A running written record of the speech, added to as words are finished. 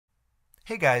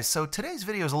Hey guys, so today's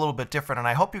video is a little bit different and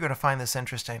I hope you're going to find this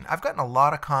interesting. I've gotten a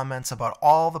lot of comments about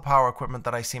all the power equipment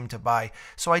that I seem to buy.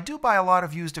 So I do buy a lot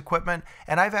of used equipment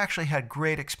and I've actually had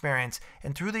great experience.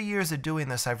 And through the years of doing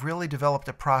this, I've really developed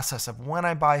a process of when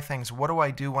I buy things, what do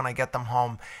I do when I get them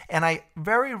home? And I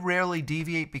very rarely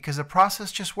deviate because the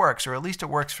process just works, or at least it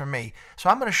works for me.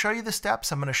 So I'm going to show you the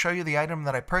steps, I'm going to show you the item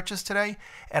that I purchased today,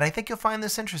 and I think you'll find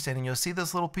this interesting and you'll see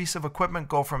this little piece of equipment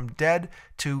go from dead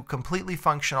to completely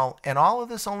functional, and all of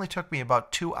this only took me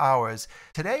about 2 hours.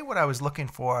 Today what I was looking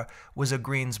for was a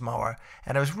greens mower,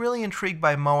 and I was really intrigued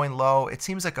by mowing low. It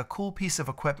seems like a cool piece of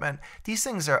equipment. These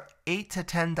things are $8,000 to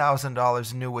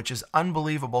 $10,000 new, which is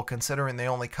unbelievable considering they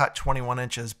only cut 21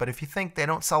 inches. But if you think, they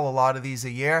don't sell a lot of these a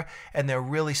year, and they're a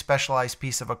really specialized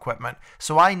piece of equipment.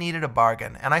 So I needed a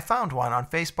bargain, and I found one on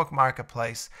Facebook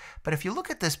Marketplace. But if you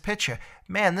look at this picture,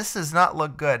 man, this does not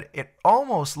look good. It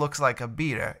almost looks like a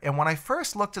beater. And when I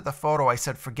first looked at the photo, I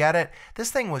said, forget it.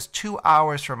 This thing was 2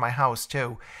 hours from my house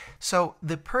too. So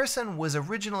the person was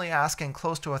originally asking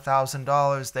close to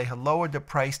 $1,000. They had lowered the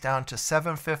price down to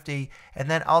 $750, and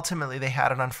then ultimately they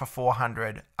had it on for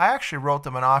 $400. I actually wrote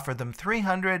them and offered them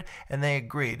 $300, and they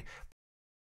agreed.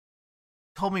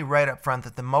 Told me right up front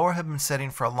that the mower had been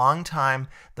sitting for a long time.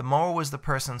 The mower was the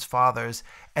person's father's,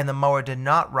 and the mower did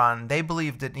not run. They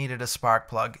believed it needed a spark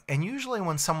plug. And usually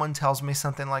when someone tells me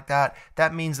something like that,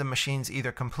 that means the machine's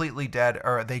either completely dead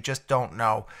or they just don't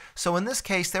know. So in this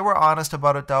case, they were honest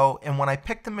about it though, and when I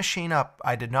picked the machine up,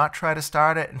 I did not try to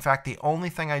start it. In fact, the only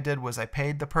thing I did was I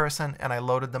paid the person and I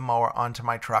loaded the mower onto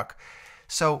my truck.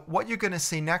 So what you're going to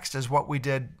see next is what we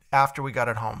did after we got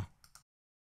it home.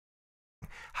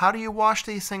 How do you wash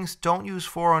these things? Don't use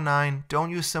 409,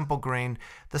 don't use Simple Green.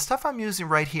 The stuff I'm using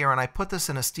right here, and I put this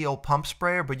in a steel pump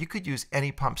sprayer, but you could use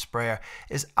any pump sprayer,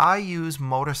 is I use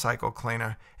motorcycle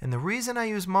cleaner. And the reason I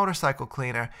use motorcycle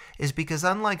cleaner is because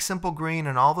unlike Simple Green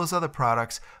and all those other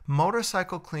products,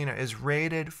 motorcycle cleaner is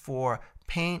rated for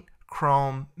paint,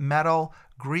 chrome, metal,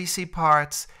 greasy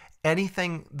parts,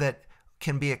 anything that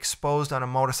can be exposed on a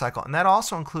motorcycle, and that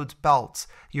also includes belts.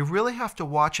 You really have to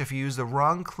watch if you use the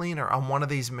wrong cleaner on one of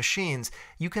these machines.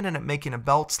 You can end up making a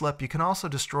belt slip. You can also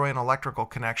destroy an electrical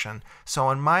connection.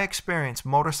 So in my experience,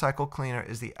 motorcycle cleaner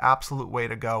is the absolute way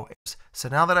to go. So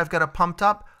now that I've got it pumped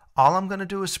up, all I'm going to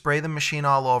do is spray the machine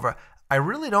all over. I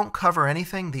really don't cover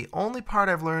anything. The only part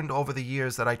I've learned over the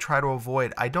years that I try to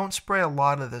avoid, I don't spray a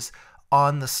lot of this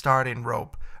on the starting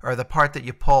rope, or the part that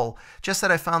you pull. Just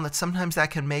that I found that sometimes that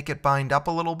can make it bind up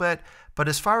a little bit, but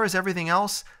as far as everything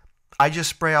else, I just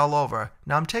spray all over.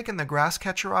 Now I'm taking the grass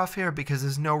catcher off here because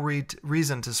there's no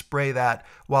reason to spray that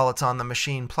while it's on the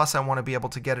machine, plus I want to be able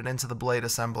to get it into the blade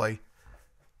assembly.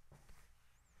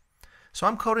 So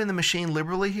I'm coating the machine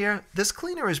liberally here. This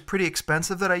cleaner is pretty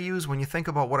expensive that I use when you think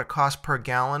about what it costs per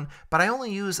gallon, but I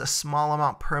only use a small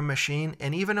amount per machine,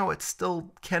 and even though it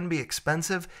still can be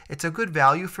expensive, it's a good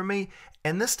value for me.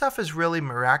 And this stuff is really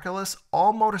miraculous.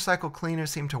 All motorcycle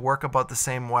cleaners seem to work about the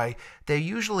same way. They're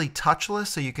usually touchless,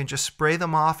 so you can just spray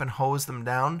them off and hose them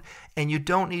down, and you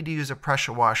don't need to use a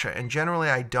pressure washer. And generally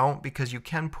I don't, because you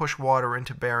can push water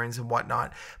into bearings and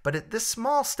whatnot. But this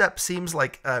small step seems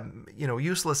like a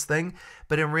useless thing,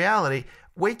 but in reality,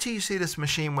 wait till you see this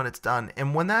machine when it's done.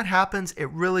 And when that happens, it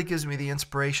really gives me the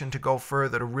inspiration to go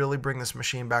further, to really bring this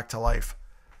machine back to life.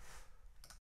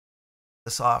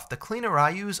 This off. The cleaner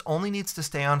I use only needs to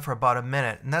stay on for about a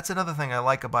minute, and that's another thing I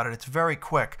like about it. It's very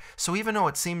quick. So even though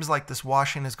it seems like this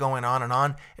washing is going on and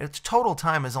on, its total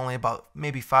time is only about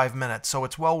maybe 5 minutes, so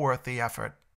it's well worth the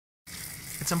effort.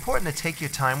 It's important to take your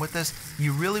time with this.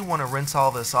 You really want to rinse all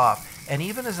this off. And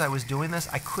even as I was doing this,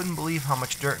 I couldn't believe how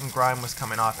much dirt and grime was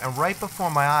coming off. And right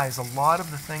before my eyes, a lot of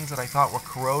the things that I thought were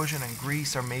corrosion and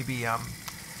grease, or maybe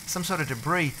some sort of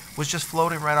debris, was just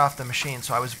floating right off the machine.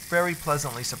 So I was very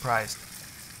pleasantly surprised.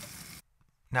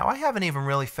 Now I haven't even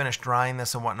really finished drying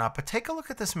this and whatnot, but take a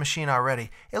look at this machine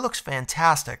already. It looks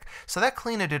fantastic. So that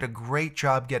cleaner did a great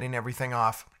job getting everything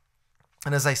off.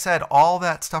 And as I said, all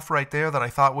that stuff right there that I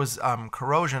thought was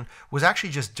corrosion was actually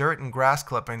just dirt and grass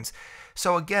clippings.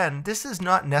 So again, this is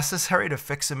not necessary to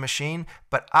fix a machine,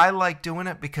 but I like doing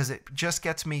it because it just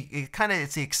gets me,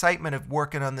 it's the excitement of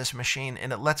working on this machine,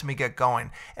 and it lets me get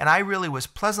going. And I really was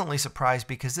pleasantly surprised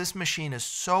because this machine is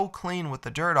so clean with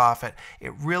the dirt off it,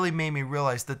 it really made me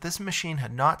realize that this machine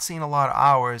had not seen a lot of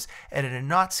hours and it had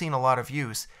not seen a lot of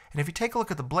use. And if you take a look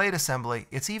at the blade assembly,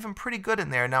 it's even pretty good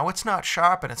in there. Now it's not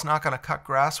sharp and it's not going to cut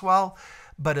grass well,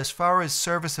 but as far as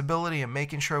serviceability and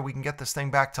making sure we can get this thing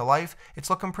back to life, it's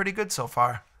looking pretty good so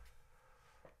far.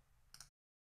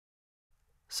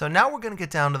 So now we're going to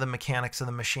get down to the mechanics of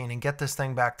the machine and get this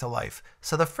thing back to life.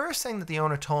 So the first thing that the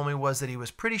owner told me was that he was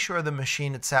pretty sure the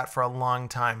machine had sat for a long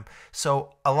time.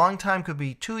 So a long time could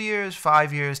be 2 years,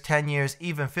 5 years, 10 years,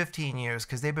 even 15 years,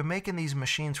 because they've been making these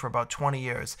machines for about 20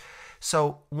 years.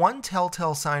 So one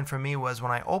telltale sign for me was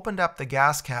when I opened up the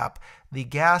gas cap, the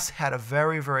gas had a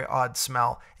very, very odd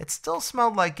smell. It still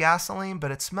smelled like gasoline,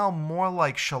 but it smelled more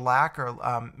like shellac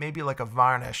or maybe like a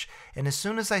varnish. And as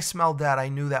soon as I smelled that, I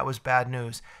knew that was bad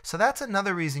news. So that's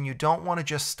another reason you don't want to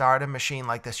just start a machine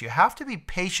like this. You have to be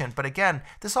patient. But again,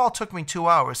 this all took me 2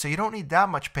 hours, so you don't need that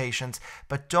much patience.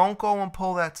 But don't go and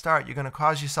pull that start. You're going to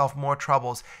cause yourself more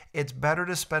troubles. It's better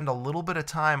to spend a little bit of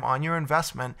time on your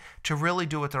investment to really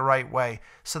do it the right way.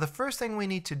 So the first thing we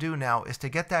need to do now is to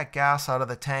get that gas out of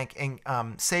the tank and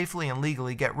safely and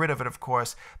legally get rid of it, of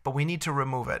course, but we need to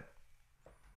remove it.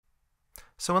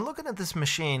 So in looking at this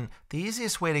machine, the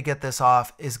easiest way to get this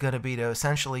off is going to be to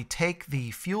essentially take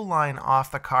the fuel line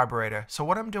off the carburetor. So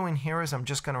what I'm doing here is I'm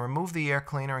just going to remove the air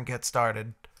cleaner and get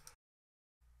started.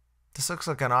 This looks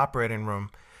like an operating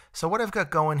room. So what I've got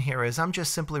going here is I'm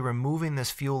just simply removing this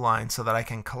fuel line so that I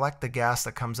can collect the gas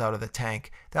that comes out of the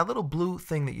tank. That little blue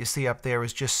thing that you see up there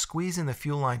is just squeezing the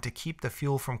fuel line to keep the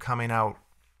fuel from coming out.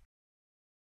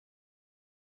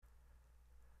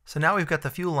 So now we've got the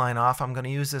fuel line off, I'm going to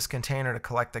use this container to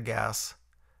collect the gas.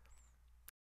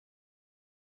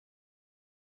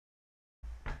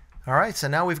 Alright, so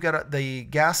now we've got the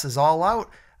gas is all out.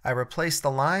 I replaced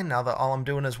the line. Now that all I'm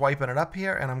doing is wiping it up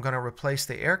here, and I'm going to replace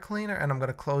the air cleaner, and I'm going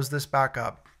to close this back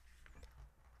up.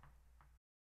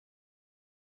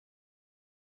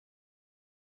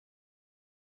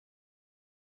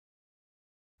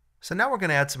 So now we're going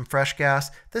to add some fresh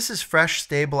gas. This is fresh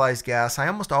stabilized gas. I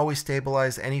almost always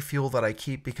stabilize any fuel that I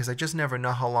keep because I just never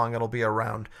know how long it'll be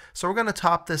around. So we're going to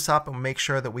top this up and make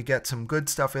sure that we get some good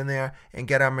stuff in there and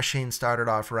get our machine started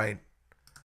off right.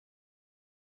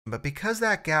 But because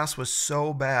that gas was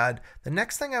so bad, the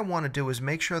next thing I want to do is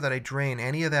make sure that I drain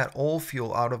any of that old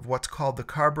fuel out of what's called the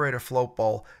carburetor float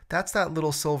bowl. That's that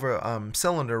little silver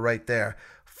cylinder right there.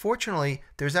 Fortunately,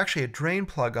 there's actually a drain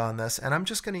plug on this, and I'm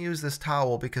just going to use this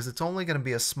towel because it's only going to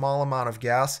be a small amount of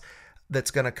gas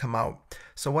that's going to come out.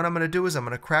 So what I'm going to do is I'm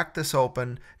going to crack this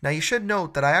open. Now you should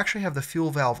note that I actually have the fuel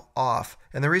valve off,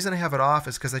 and the reason I have it off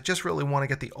is because I just really want to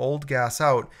get the old gas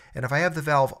out, and if I have the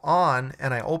valve on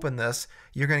and I open this,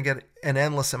 you're going to get an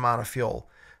endless amount of fuel.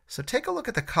 So take a look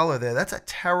at the color there. That's a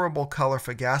terrible color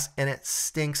for gas, and it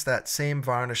stinks, that same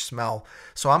varnish smell.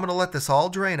 So I'm going to let this all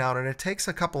drain out, and it takes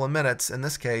a couple of minutes in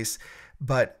this case,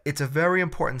 but it's a very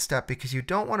important step because you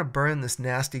don't want to burn this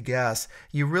nasty gas.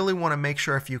 You really want to make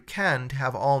sure, if you can, to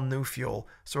have all new fuel.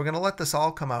 So we're going to let this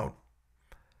all come out.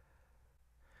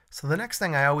 So the next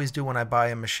thing I always do when I buy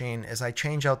a machine is I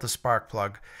change out the spark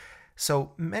plug.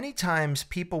 So many times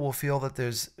people will feel that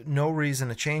there's no reason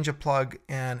to change a plug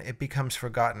and it becomes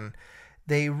forgotten.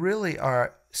 They really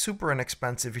are super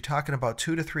inexpensive. You're talking about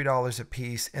 $2 to $3 a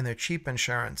piece, and they're cheap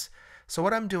insurance. So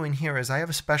what I'm doing here is I have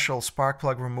a special spark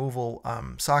plug removal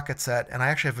socket set, and I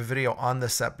actually have a video on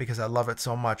this set because I love it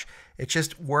so much. It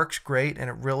just works great, and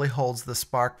it really holds the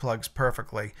spark plugs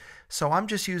perfectly. So I'm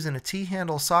just using a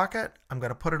T-handle socket. I'm going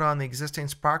to put it on the existing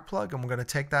spark plug, and we're going to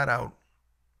take that out.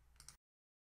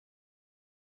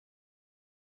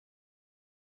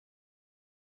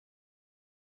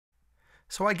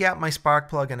 So I got my spark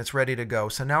plug and it's ready to go.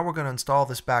 So now we're going to install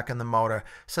this back in the motor.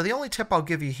 So the only tip I'll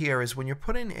give you here is when you're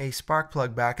putting a spark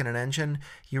plug back in an engine,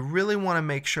 you really want to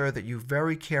make sure that you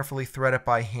very carefully thread it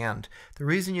by hand. The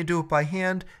reason you do it by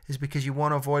hand is because you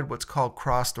want to avoid what's called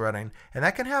cross-threading. And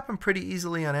that can happen pretty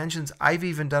easily on engines. I've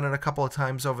even done it a couple of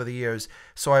times over the years.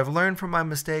 So I've learned from my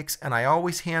mistakes, and I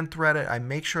always hand thread it. I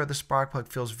make sure the spark plug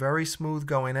feels very smooth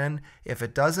going in. If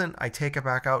it doesn't, I take it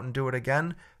back out and do it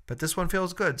again. But this one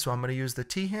feels good, so I'm going to use the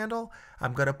T-handle.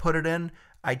 I'm going to put it in.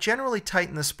 I generally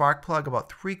tighten the spark plug about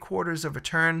 3/4 of a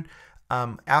turn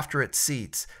after it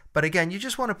seats. But again, you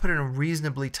just want to put it in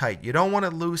reasonably tight. You don't want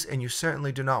it loose, and you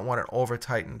certainly do not want it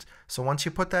over-tightened. So once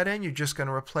you put that in, you're just going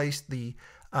to replace the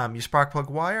your spark plug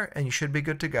wire, and you should be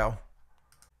good to go.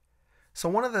 So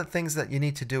one of the things that you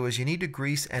need to do is you need to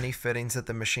grease any fittings that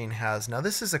the machine has. Now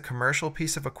this is a commercial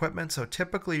piece of equipment, so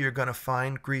typically you're going to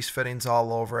find grease fittings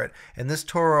all over it. And this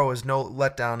Toro is no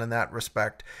letdown in that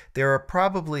respect. There are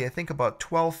probably, I think, about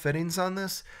 12 fittings on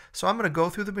this. So I'm going to go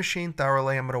through the machine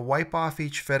thoroughly. I'm going to wipe off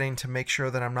each fitting to make sure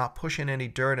that I'm not pushing any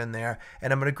dirt in there.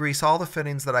 And I'm going to grease all the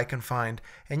fittings that I can find.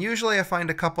 And usually I find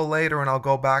a couple later and I'll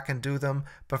go back and do them.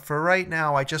 But for right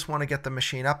now, I just want to get the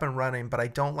machine up and running, but I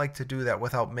don't like to do that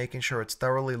without making sure it's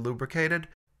thoroughly lubricated.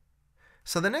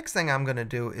 So the next thing I'm going to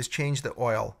do is change the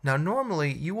oil. Now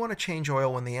normally you want to change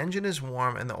oil when the engine is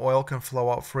warm and the oil can flow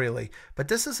out freely, but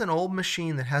this is an old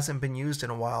machine that hasn't been used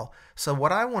in a while. So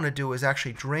what I want to do is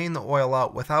actually drain the oil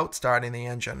out without starting the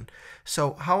engine.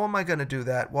 So how am I going to do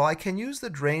that? Well, I can use the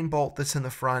drain bolt that's in the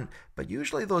front, but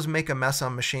usually those make a mess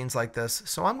on machines like this.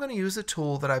 So I'm going to use a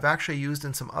tool that I've actually used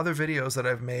in some other videos that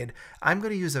I've made. I'm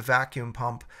going to use a vacuum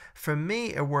pump. For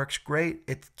me, it works great.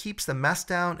 It keeps the mess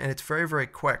down and it's very, very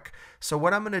quick. So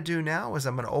what I'm going to do now is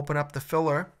I'm going to open up the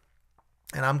filler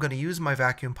and I'm going to use my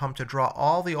vacuum pump to draw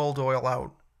all the old oil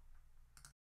out.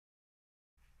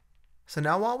 So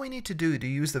now all we need to do to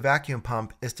use the vacuum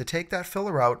pump is to take that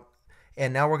filler out,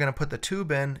 and now we're going to put the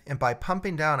tube in, and by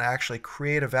pumping down I actually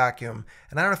create a vacuum.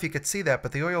 And I don't know if you could see that,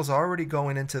 but the oil's already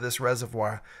going into this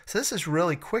reservoir. So this is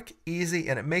really quick, easy,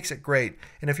 and it makes it great.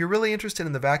 And if you're really interested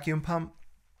in the vacuum pump,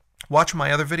 watch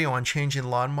my other video on changing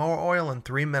lawnmower oil in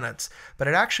 3 minutes. But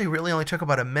it actually really only took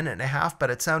about a minute and a half, but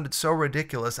it sounded so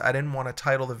ridiculous I didn't want to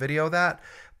title the video that.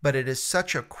 But it is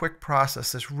such a quick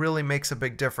process. This really makes a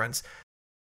big difference.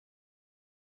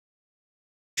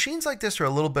 Machines like this are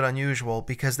a little bit unusual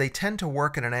because they tend to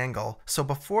work at an angle. So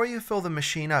before you fill the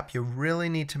machine up, you really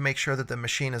need to make sure that the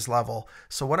machine is level.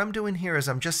 So what I'm doing here is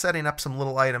I'm just setting up some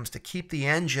little items to keep the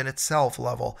engine itself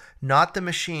level, not the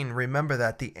machine. Remember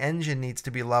that the engine needs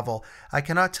to be level. I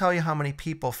cannot tell you how many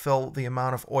people fill the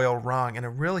amount of oil wrong, and it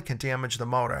really can damage the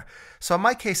motor. So in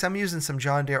my case, I'm using some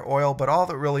John Deere oil, but all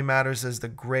that really matters is the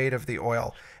grade of the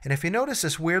oil. And if you notice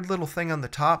this weird little thing on the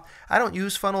top, I don't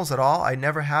use funnels at all. I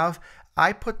never have.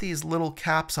 I put these little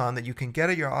caps on that you can get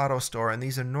at your auto store, and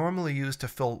these are normally used to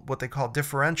fill what they call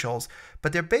differentials,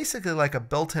 but they're basically like a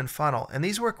built-in funnel, and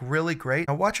these work really great.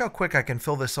 Now watch how quick I can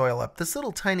fill this oil up. This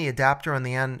little tiny adapter on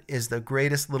the end is the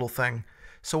greatest little thing.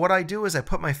 So what I do is I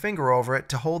put my finger over it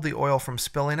to hold the oil from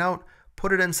spilling out,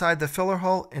 put it inside the filler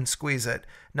hole, and squeeze it.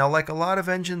 Now, like a lot of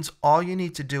engines, all you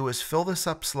need to do is fill this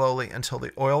up slowly until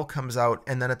the oil comes out,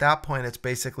 and then at that point it's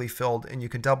basically filled, and you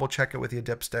can double check it with your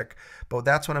dipstick. But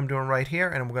that's what I'm doing right here,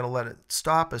 and we're going to let it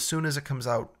stop as soon as it comes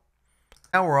out.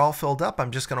 Now we're all filled up.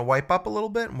 I'm just going to wipe up a little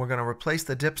bit, and we're going to replace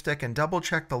the dipstick and double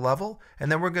check the level,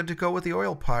 and then we're good to go with the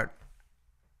oil part.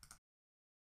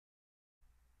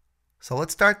 So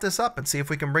let's start this up and see if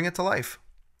we can bring it to life.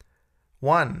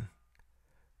 1,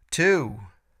 2,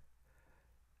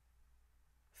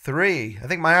 3. I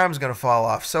think my arm's going to fall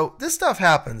off. So this stuff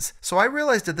happens. So I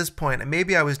realized at this point that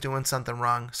maybe I was doing something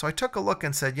wrong. So I took a look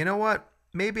and said, you know what?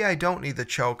 Maybe I don't need the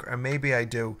choke, or maybe I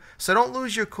do. So don't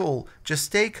lose your cool. Just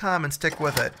stay calm and stick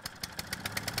with it.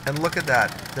 And look at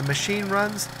that. The machine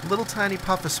runs, little tiny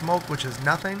puff of smoke, which is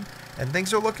nothing, and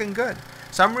things are looking good.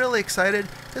 So I'm really excited.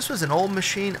 This was an old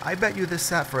machine. I bet you this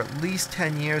sat for at least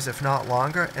 10 years, if not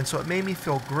longer, and so it made me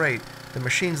feel great. The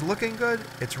machine's looking good,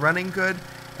 it's running good,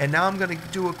 and now I'm going to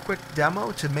do a quick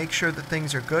demo to make sure that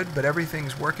things are good, but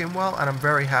everything's working well, and I'm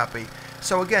very happy.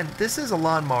 So again, this is a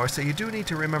lawnmower, so you do need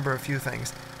to remember a few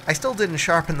things. I still didn't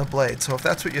sharpen the blade, so if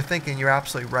that's what you're thinking, you're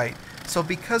absolutely right. So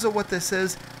because of what this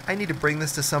is, I need to bring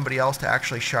this to somebody else to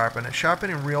actually sharpen it.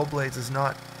 Sharpening real blades is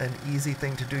not an easy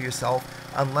thing to do yourself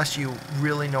unless you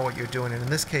really know what you're doing, and in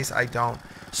this case, I don't.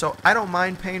 So I don't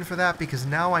mind paying for that because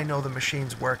now I know the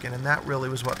machine's working, and that really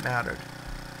was what mattered.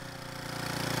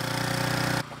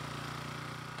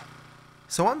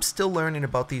 So I'm still learning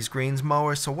about these greens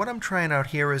mowers, so what I'm trying out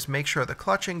here is make sure the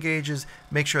clutch engages,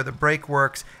 make sure the brake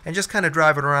works, and just kind of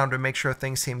drive it around to make sure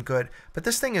things seem good. But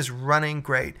this thing is running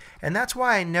great, and that's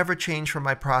why I never change from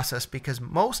my process, because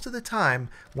most of the time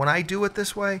when I do it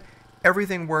this way,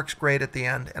 everything works great at the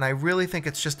end, and I really think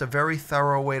it's just a very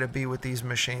thorough way to be with these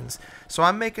machines. So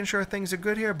I'm making sure things are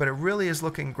good here, but it really is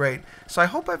looking great. So I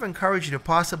hope I've encouraged you to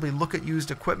possibly look at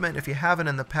used equipment if you haven't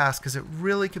in the past, because it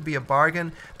really could be a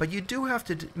bargain, but you do have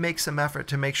to make some effort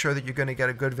to make sure that you're going to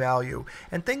get a good value.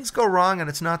 And things go wrong and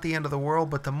it's not the end of the world,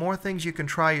 but the more things you can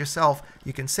try yourself,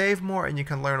 you can save more and you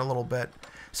can learn a little bit.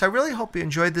 So I really hope you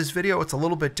enjoyed this video. It's a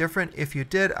little bit different. If you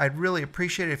did, I'd really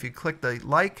appreciate it if you click the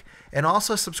like and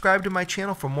also subscribe to my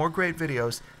channel for more great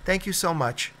videos. Thank you so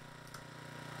much.